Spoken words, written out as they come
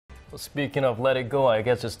Well, speaking of let it go, I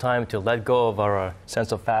guess it's time to let go of our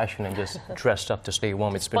sense of fashion and just dress up to stay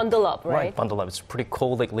warm. It's been, bundle up, right? Right, bundle up. It's pretty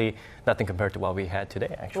cold lately, nothing compared to what we had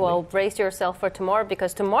today, actually. Well, brace yourself for tomorrow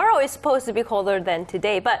because tomorrow is supposed to be colder than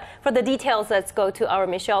today. But for the details, let's go to our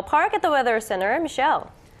Michelle Park at the Weather Center. Michelle.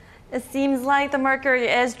 It seems like the mercury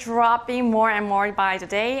is dropping more and more by the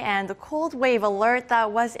day, and the cold wave alert that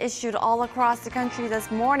was issued all across the country this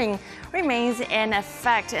morning remains in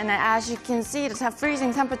effect. And as you can see, the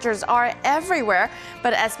freezing temperatures are everywhere,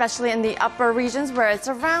 but especially in the upper regions where it's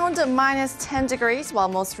around minus 10 degrees, while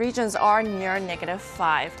most regions are near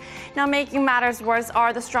 -5. Now, making matters worse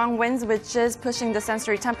are the strong winds, which is pushing the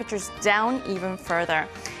sensory temperatures down even further.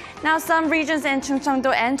 Now, some regions in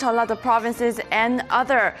Chungcheong-do and Jeolla-do provinces and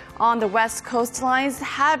other on the west coastlines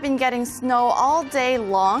have been getting snow all day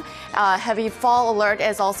long. Heavy fall alert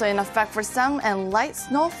is also in effect for some, and light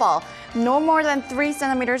snowfall, no more than 3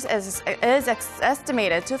 centimeters, is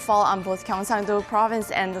estimated to fall on both Gyeongsang-do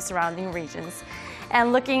province and the surrounding regions.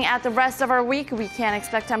 And looking at the rest of our week, we can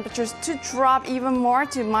expect temperatures to drop even more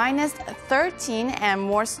to minus 13, and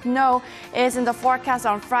more snow is in the forecast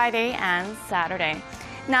on Friday and Saturday.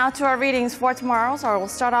 Now to our readings for tomorrow. So we'll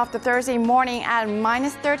start off the Thursday morning at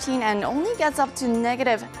minus 13 and only gets up to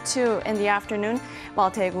 -2 in the afternoon,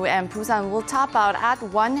 while Daegu and Busan will top out at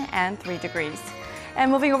 1 and 3 degrees.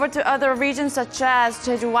 And moving over to other regions such as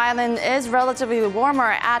Jeju Island is relatively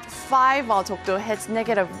warmer at 5, while Dokdo hits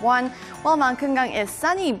 -1, while Mankungang is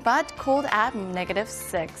sunny but cold at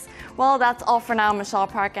 -6. Well, that's all for now, Michelle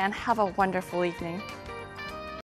Park, and have a wonderful evening.